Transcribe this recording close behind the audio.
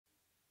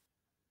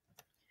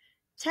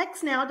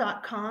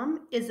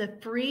TextNow.com is a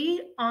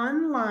free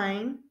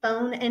online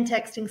phone and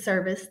texting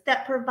service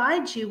that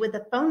provides you with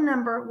a phone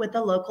number with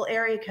a local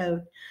area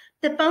code.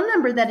 The phone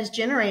number that is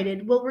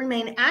generated will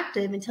remain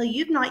active until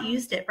you've not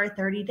used it for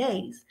 30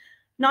 days.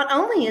 Not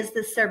only is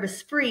this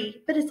service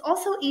free, but it's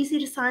also easy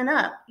to sign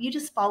up. You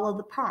just follow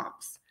the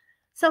prompts.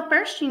 So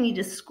first you need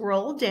to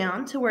scroll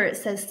down to where it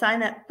says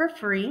sign up for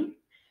free.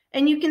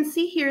 And you can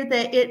see here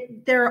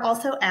that there are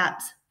also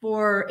apps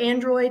for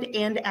Android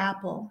and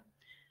Apple.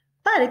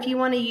 But if you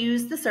want to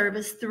use the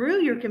service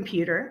through your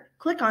computer,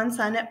 click on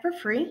Sign Up for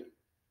Free.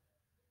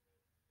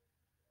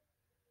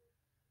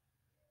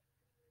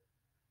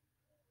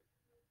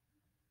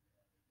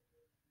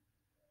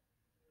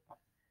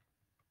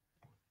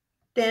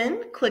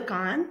 Then click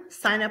on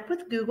Sign Up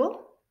with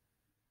Google.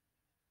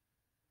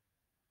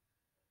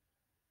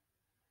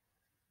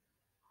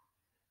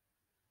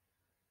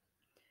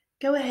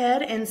 Go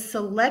ahead and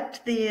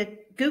select the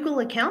Google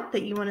account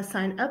that you want to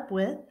sign up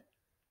with.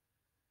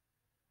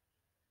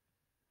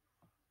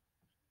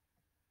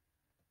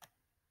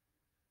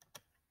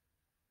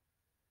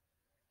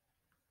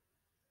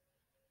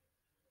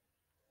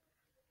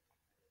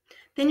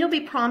 Then you'll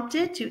be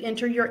prompted to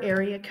enter your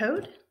area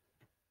code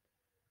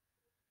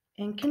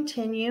and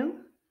continue.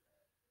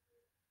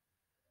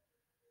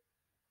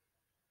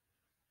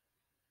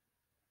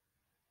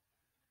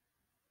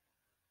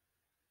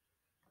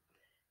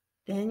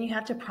 Then you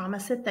have to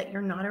promise it that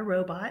you're not a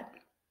robot.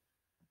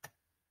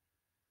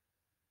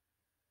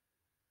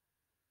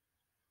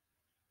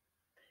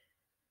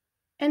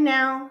 And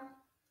now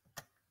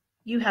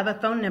you have a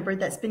phone number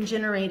that's been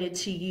generated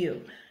to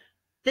you.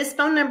 This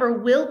phone number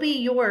will be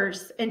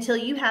yours until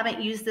you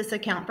haven't used this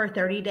account for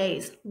 30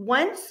 days.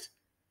 Once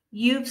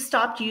you've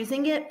stopped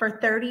using it for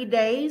 30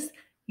 days,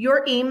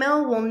 your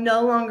email will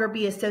no longer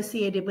be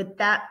associated with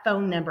that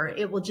phone number.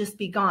 It will just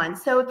be gone.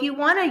 So if you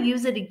want to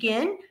use it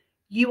again,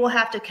 you will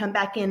have to come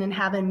back in and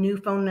have a new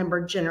phone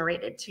number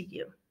generated to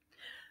you.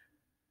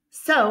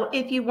 So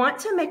if you want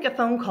to make a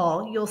phone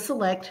call, you'll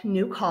select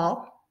New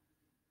Call.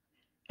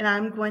 And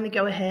I'm going to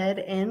go ahead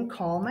and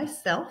call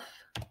myself.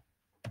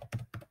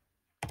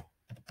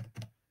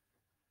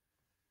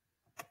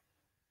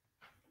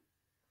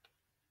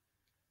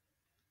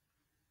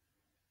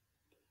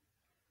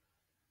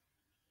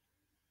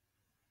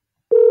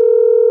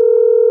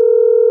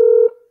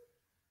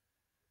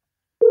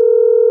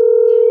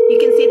 You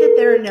can see that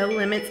there are no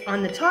limits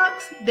on the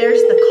talks. There's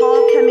the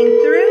call coming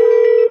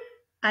through.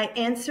 I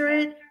answer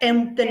it,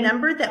 and the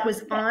number that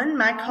was on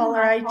my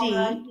caller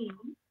ID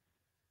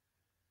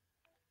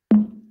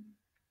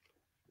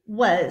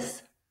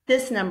was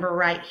this number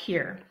right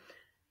here.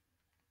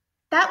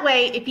 That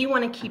way, if you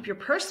want to keep your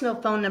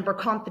personal phone number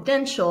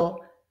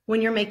confidential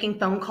when you're making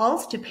phone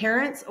calls to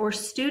parents or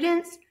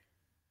students,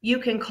 you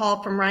can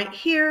call from right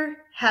here,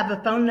 have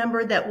a phone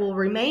number that will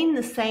remain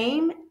the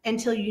same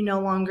until you no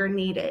longer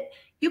need it.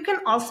 You can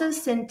also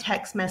send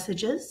text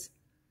messages.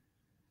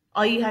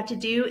 All you have to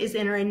do is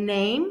enter a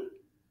name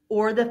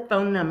or the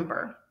phone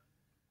number.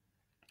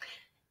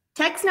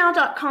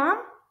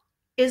 TextNow.com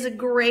is a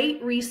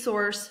great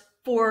resource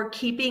for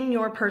keeping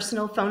your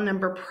personal phone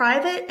number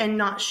private and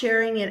not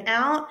sharing it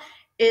out.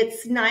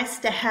 It's nice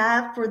to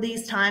have for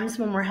these times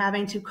when we're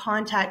having to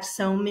contact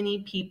so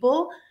many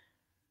people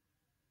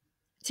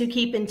to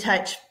keep in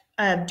touch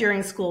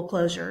during school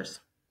closures.